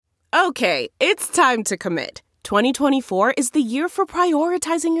Okay, it's time to commit. 2024 is the year for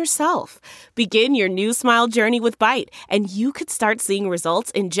prioritizing yourself. Begin your new smile journey with Byte, and you could start seeing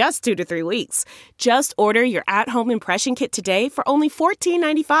results in just 2 to 3 weeks. Just order your at-home impression kit today for only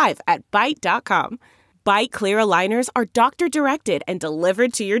 $14.95 at Byte.com. Byte Clear aligners are doctor-directed and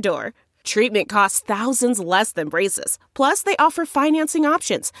delivered to your door. Treatment costs thousands less than braces. Plus, they offer financing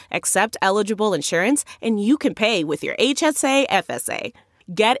options, accept eligible insurance, and you can pay with your HSA FSA.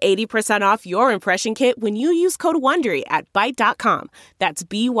 Get 80% off your impression kit when you use code WONDERY at Byte.com. That's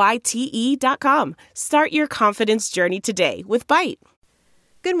BYTE.com. Start your confidence journey today with Byte.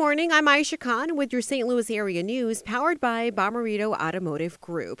 Good morning, I'm Aisha Khan with your St. Louis area news powered by Bommarito Automotive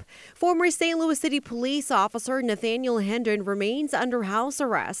Group. Former St. Louis City police officer Nathaniel Hendren remains under house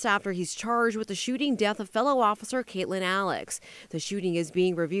arrest after he's charged with the shooting death of fellow officer Caitlin Alex. The shooting is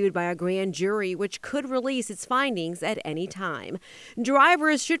being reviewed by a grand jury, which could release its findings at any time.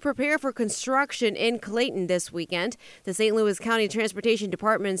 Drivers should prepare for construction in Clayton this weekend. The St. Louis County Transportation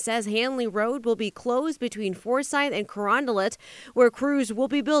Department says Hanley Road will be closed between Forsyth and Carondelet, where crews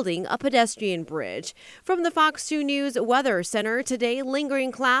will be building a pedestrian bridge. From the Fox 2 News Weather Center today, lingering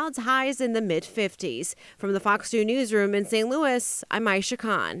clouds, highs in the mid-50s. From the Fox 2 Newsroom in St. Louis, I'm Aisha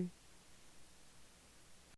Khan.